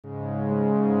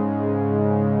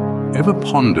Ever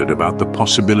pondered about the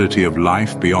possibility of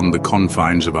life beyond the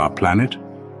confines of our planet?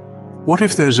 What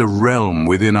if there's a realm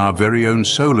within our very own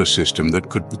solar system that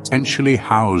could potentially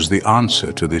house the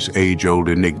answer to this age-old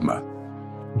enigma?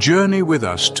 Journey with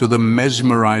us to the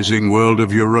mesmerizing world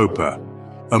of Europa,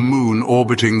 a moon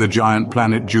orbiting the giant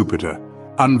planet Jupiter.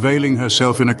 Unveiling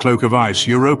herself in a cloak of ice,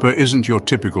 Europa isn't your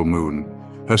typical moon.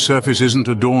 Her surface isn't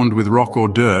adorned with rock or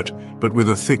dirt, but with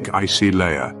a thick icy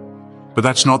layer. But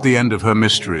that's not the end of her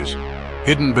mysteries.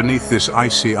 Hidden beneath this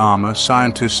icy armor,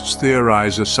 scientists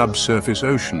theorize a subsurface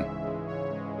ocean.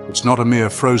 It's not a mere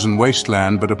frozen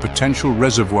wasteland, but a potential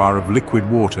reservoir of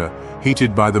liquid water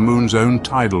heated by the moon's own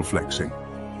tidal flexing.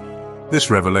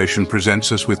 This revelation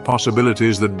presents us with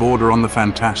possibilities that border on the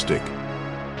fantastic.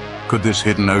 Could this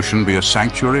hidden ocean be a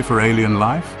sanctuary for alien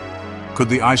life? Could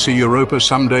the icy Europa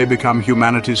someday become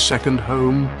humanity's second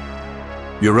home?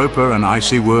 Europa, an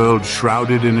icy world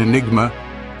shrouded in enigma,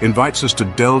 invites us to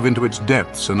delve into its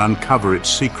depths and uncover its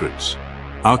secrets.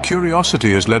 Our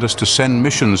curiosity has led us to send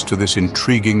missions to this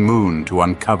intriguing moon to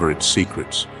uncover its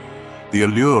secrets. The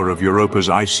allure of Europa's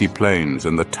icy plains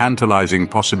and the tantalizing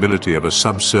possibility of a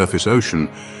subsurface ocean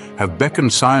have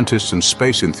beckoned scientists and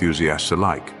space enthusiasts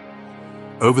alike.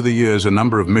 Over the years, a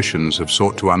number of missions have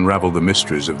sought to unravel the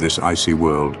mysteries of this icy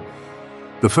world.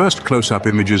 The first close-up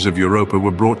images of Europa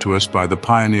were brought to us by the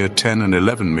Pioneer 10 and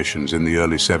 11 missions in the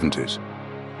early 70s.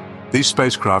 These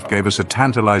spacecraft gave us a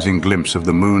tantalizing glimpse of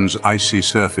the moon's icy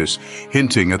surface,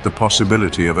 hinting at the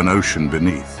possibility of an ocean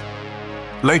beneath.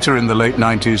 Later in the late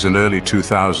 90s and early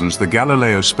 2000s, the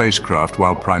Galileo spacecraft,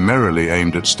 while primarily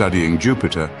aimed at studying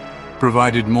Jupiter,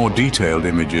 provided more detailed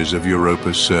images of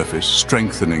Europa's surface,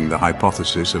 strengthening the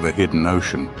hypothesis of a hidden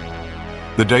ocean.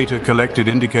 The data collected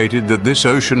indicated that this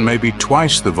ocean may be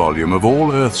twice the volume of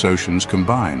all Earth's oceans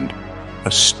combined.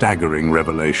 A staggering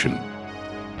revelation.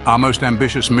 Our most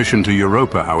ambitious mission to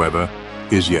Europa, however,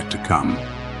 is yet to come.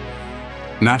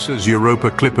 NASA's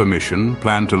Europa Clipper mission,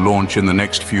 planned to launch in the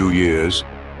next few years,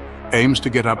 aims to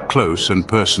get up close and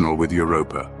personal with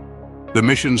Europa. The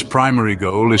mission's primary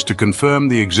goal is to confirm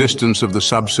the existence of the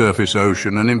subsurface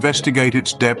ocean and investigate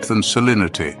its depth and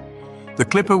salinity. The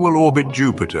Clipper will orbit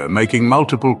Jupiter, making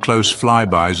multiple close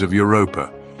flybys of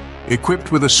Europa,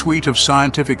 equipped with a suite of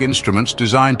scientific instruments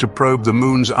designed to probe the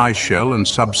moon's ice shell and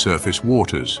subsurface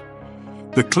waters.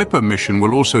 The Clipper mission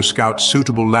will also scout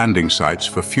suitable landing sites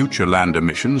for future lander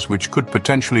missions, which could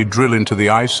potentially drill into the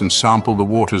ice and sample the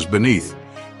waters beneath,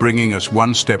 bringing us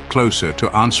one step closer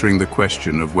to answering the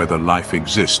question of whether life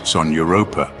exists on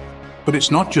Europa. But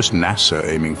it's not just NASA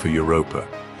aiming for Europa.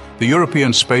 The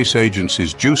European Space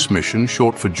Agency's JUICE mission,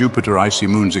 short for Jupiter Icy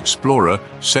Moons Explorer,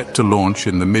 set to launch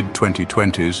in the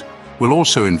mid-2020s, will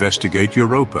also investigate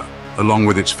Europa, along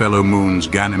with its fellow moons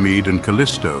Ganymede and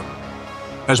Callisto.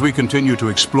 As we continue to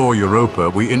explore Europa,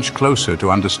 we inch closer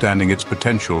to understanding its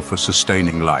potential for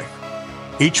sustaining life.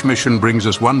 Each mission brings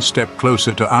us one step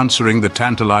closer to answering the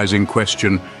tantalizing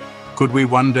question, could we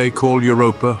one day call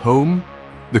Europa home?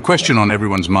 The question on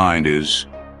everyone's mind is,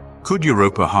 could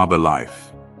Europa harbor life?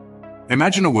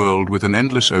 Imagine a world with an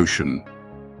endless ocean,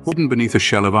 hidden beneath a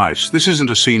shell of ice. This isn't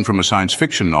a scene from a science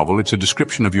fiction novel, it's a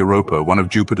description of Europa, one of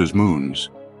Jupiter's moons.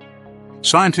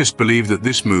 Scientists believe that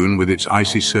this moon, with its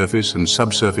icy surface and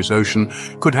subsurface ocean,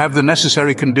 could have the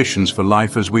necessary conditions for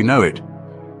life as we know it.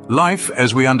 Life,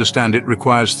 as we understand it,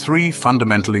 requires three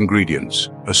fundamental ingredients: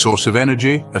 a source of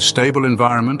energy, a stable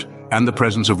environment, and the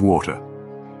presence of water.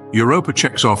 Europa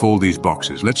checks off all these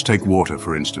boxes. Let's take water,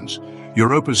 for instance.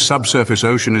 Europa's subsurface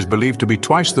ocean is believed to be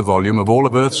twice the volume of all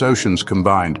of Earth's oceans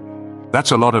combined.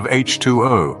 That's a lot of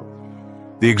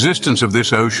H2O. The existence of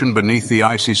this ocean beneath the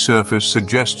icy surface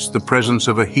suggests the presence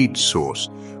of a heat source,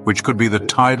 which could be the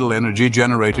tidal energy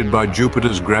generated by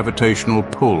Jupiter's gravitational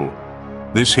pull.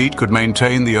 This heat could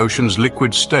maintain the ocean's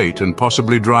liquid state and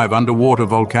possibly drive underwater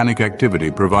volcanic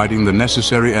activity, providing the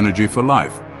necessary energy for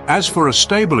life. As for a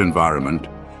stable environment,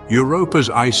 Europa's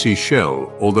icy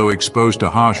shell, although exposed to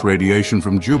harsh radiation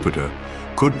from Jupiter,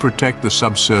 could protect the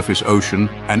subsurface ocean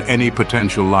and any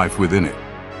potential life within it.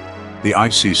 The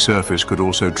icy surface could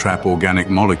also trap organic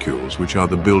molecules, which are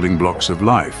the building blocks of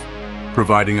life,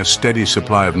 providing a steady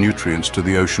supply of nutrients to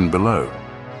the ocean below.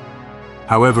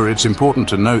 However, it's important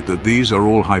to note that these are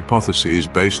all hypotheses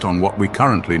based on what we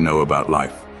currently know about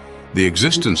life. The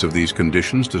existence of these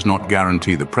conditions does not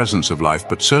guarantee the presence of life,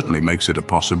 but certainly makes it a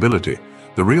possibility.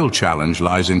 The real challenge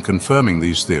lies in confirming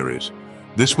these theories.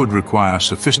 This would require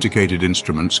sophisticated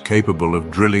instruments capable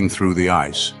of drilling through the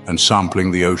ice and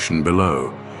sampling the ocean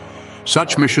below.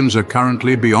 Such missions are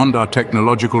currently beyond our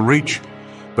technological reach,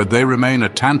 but they remain a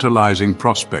tantalizing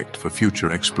prospect for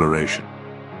future exploration.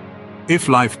 If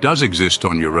life does exist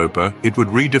on Europa, it would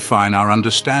redefine our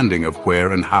understanding of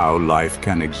where and how life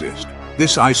can exist.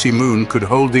 This icy moon could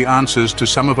hold the answers to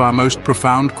some of our most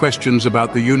profound questions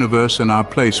about the universe and our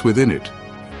place within it.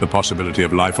 The possibility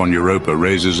of life on Europa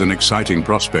raises an exciting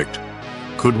prospect.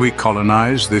 Could we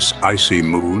colonize this icy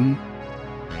moon?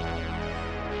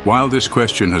 While this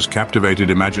question has captivated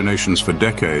imaginations for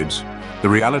decades, the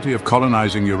reality of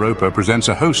colonizing Europa presents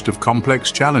a host of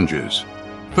complex challenges.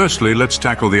 Firstly, let's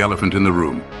tackle the elephant in the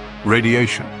room: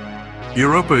 radiation.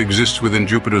 Europa exists within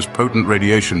Jupiter's potent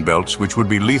radiation belts, which would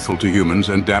be lethal to humans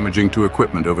and damaging to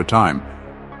equipment over time.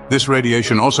 This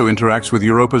radiation also interacts with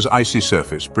Europa's icy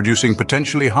surface, producing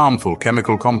potentially harmful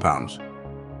chemical compounds.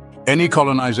 Any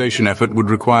colonization effort would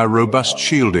require robust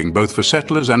shielding, both for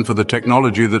settlers and for the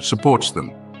technology that supports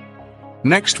them.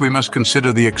 Next, we must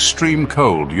consider the extreme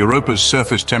cold. Europa's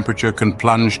surface temperature can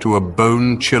plunge to a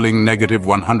bone-chilling negative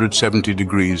 170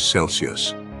 degrees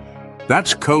Celsius.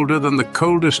 That's colder than the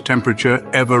coldest temperature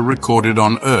ever recorded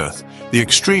on Earth. The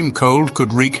extreme cold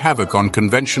could wreak havoc on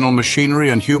conventional machinery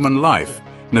and human life,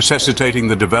 necessitating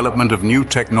the development of new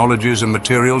technologies and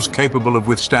materials capable of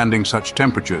withstanding such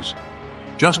temperatures.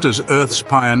 Just as Earth's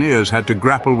pioneers had to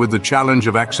grapple with the challenge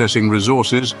of accessing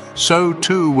resources, so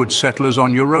too would settlers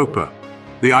on Europa.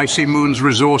 The icy moon's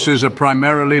resources are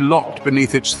primarily locked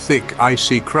beneath its thick,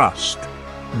 icy crust.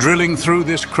 Drilling through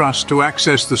this crust to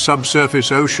access the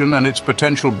subsurface ocean and its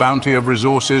potential bounty of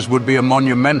resources would be a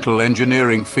monumental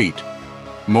engineering feat.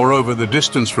 Moreover, the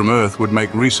distance from Earth would make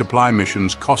resupply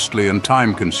missions costly and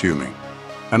time-consuming.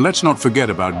 And let's not forget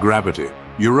about gravity.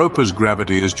 Europa's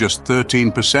gravity is just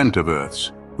 13% of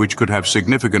Earth's, which could have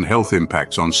significant health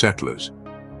impacts on settlers.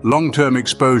 Long-term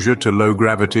exposure to low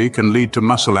gravity can lead to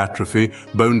muscle atrophy,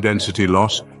 bone density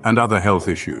loss, and other health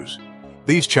issues.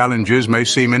 These challenges may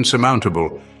seem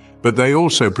insurmountable, but they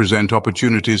also present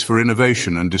opportunities for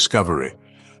innovation and discovery.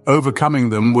 Overcoming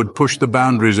them would push the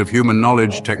boundaries of human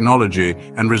knowledge, technology,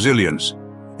 and resilience.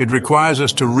 It requires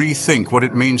us to rethink what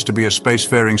it means to be a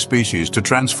spacefaring species, to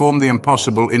transform the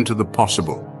impossible into the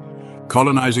possible.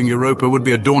 Colonizing Europa would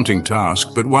be a daunting task,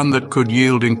 but one that could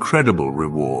yield incredible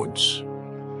rewards.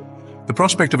 The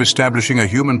prospect of establishing a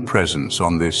human presence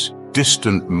on this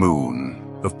distant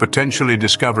moon, of potentially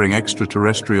discovering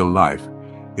extraterrestrial life,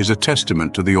 is a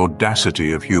testament to the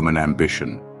audacity of human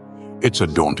ambition. It's a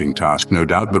daunting task, no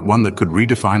doubt, but one that could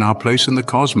redefine our place in the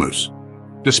cosmos.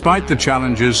 Despite the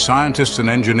challenges, scientists and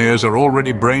engineers are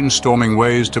already brainstorming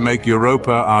ways to make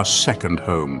Europa our second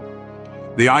home.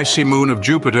 The icy moon of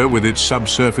Jupiter, with its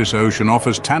subsurface ocean,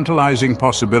 offers tantalizing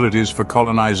possibilities for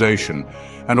colonization.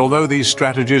 And although these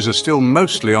strategies are still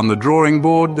mostly on the drawing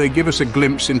board, they give us a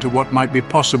glimpse into what might be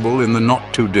possible in the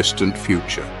not-too-distant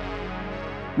future.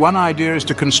 One idea is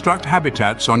to construct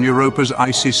habitats on Europa's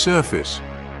icy surface.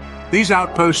 These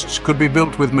outposts could be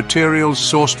built with materials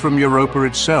sourced from Europa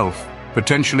itself,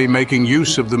 potentially making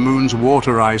use of the moon's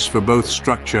water ice for both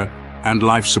structure and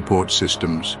life support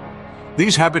systems.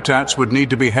 These habitats would need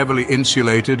to be heavily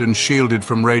insulated and shielded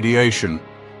from radiation,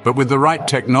 but with the right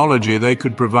technology they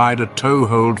could provide a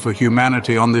toehold for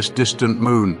humanity on this distant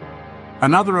moon.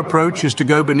 Another approach is to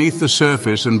go beneath the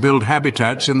surface and build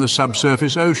habitats in the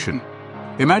subsurface ocean.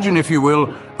 Imagine, if you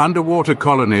will, underwater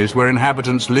colonies where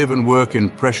inhabitants live and work in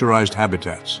pressurized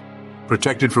habitats,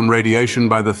 protected from radiation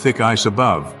by the thick ice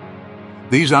above.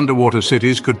 These underwater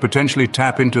cities could potentially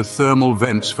tap into thermal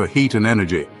vents for heat and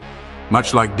energy,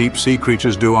 much like deep-sea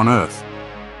creatures do on Earth.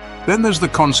 Then there's the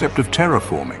concept of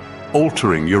terraforming,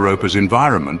 altering Europa's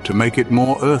environment to make it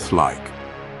more Earth-like.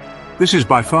 This is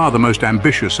by far the most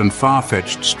ambitious and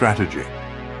far-fetched strategy.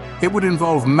 It would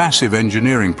involve massive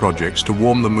engineering projects to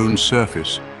warm the moon's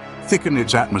surface, thicken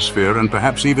its atmosphere, and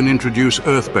perhaps even introduce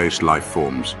Earth-based life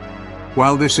forms.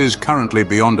 While this is currently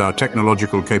beyond our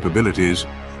technological capabilities,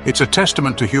 it's a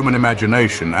testament to human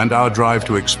imagination and our drive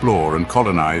to explore and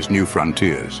colonize new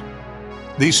frontiers.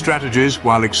 These strategies,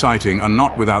 while exciting, are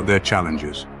not without their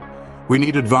challenges. We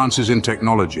need advances in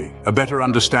technology, a better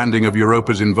understanding of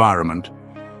Europa's environment,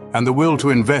 and the will to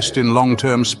invest in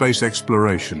long-term space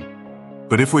exploration.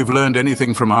 But if we've learned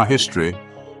anything from our history,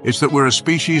 it's that we're a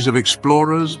species of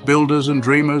explorers, builders, and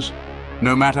dreamers.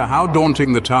 No matter how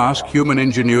daunting the task, human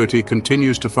ingenuity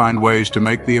continues to find ways to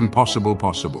make the impossible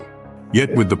possible.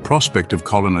 Yet with the prospect of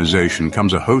colonization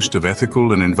comes a host of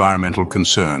ethical and environmental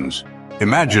concerns.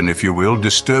 Imagine, if you will,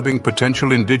 disturbing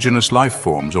potential indigenous life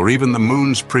forms, or even the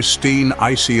moon's pristine,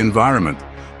 icy environment.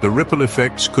 The ripple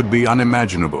effects could be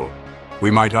unimaginable.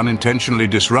 We might unintentionally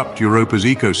disrupt Europa's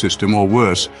ecosystem, or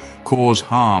worse, cause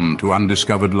harm to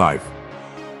undiscovered life.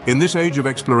 In this age of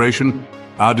exploration,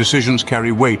 our decisions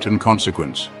carry weight and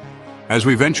consequence. As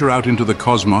we venture out into the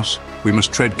cosmos, we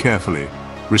must tread carefully,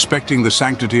 respecting the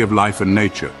sanctity of life and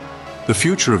nature. The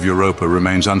future of Europa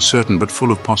remains uncertain but full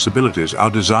of possibilities. Our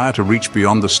desire to reach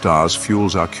beyond the stars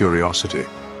fuels our curiosity.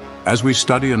 As we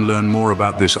study and learn more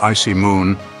about this icy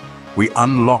moon, we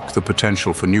unlock the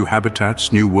potential for new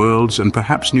habitats, new worlds, and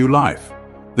perhaps new life.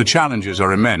 The challenges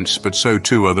are immense, but so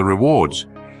too are the rewards.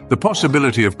 The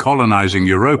possibility of colonizing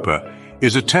Europa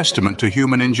is a testament to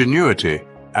human ingenuity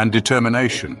and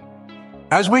determination.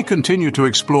 As we continue to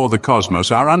explore the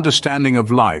cosmos, our understanding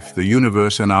of life, the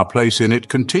universe, and our place in it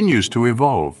continues to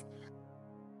evolve.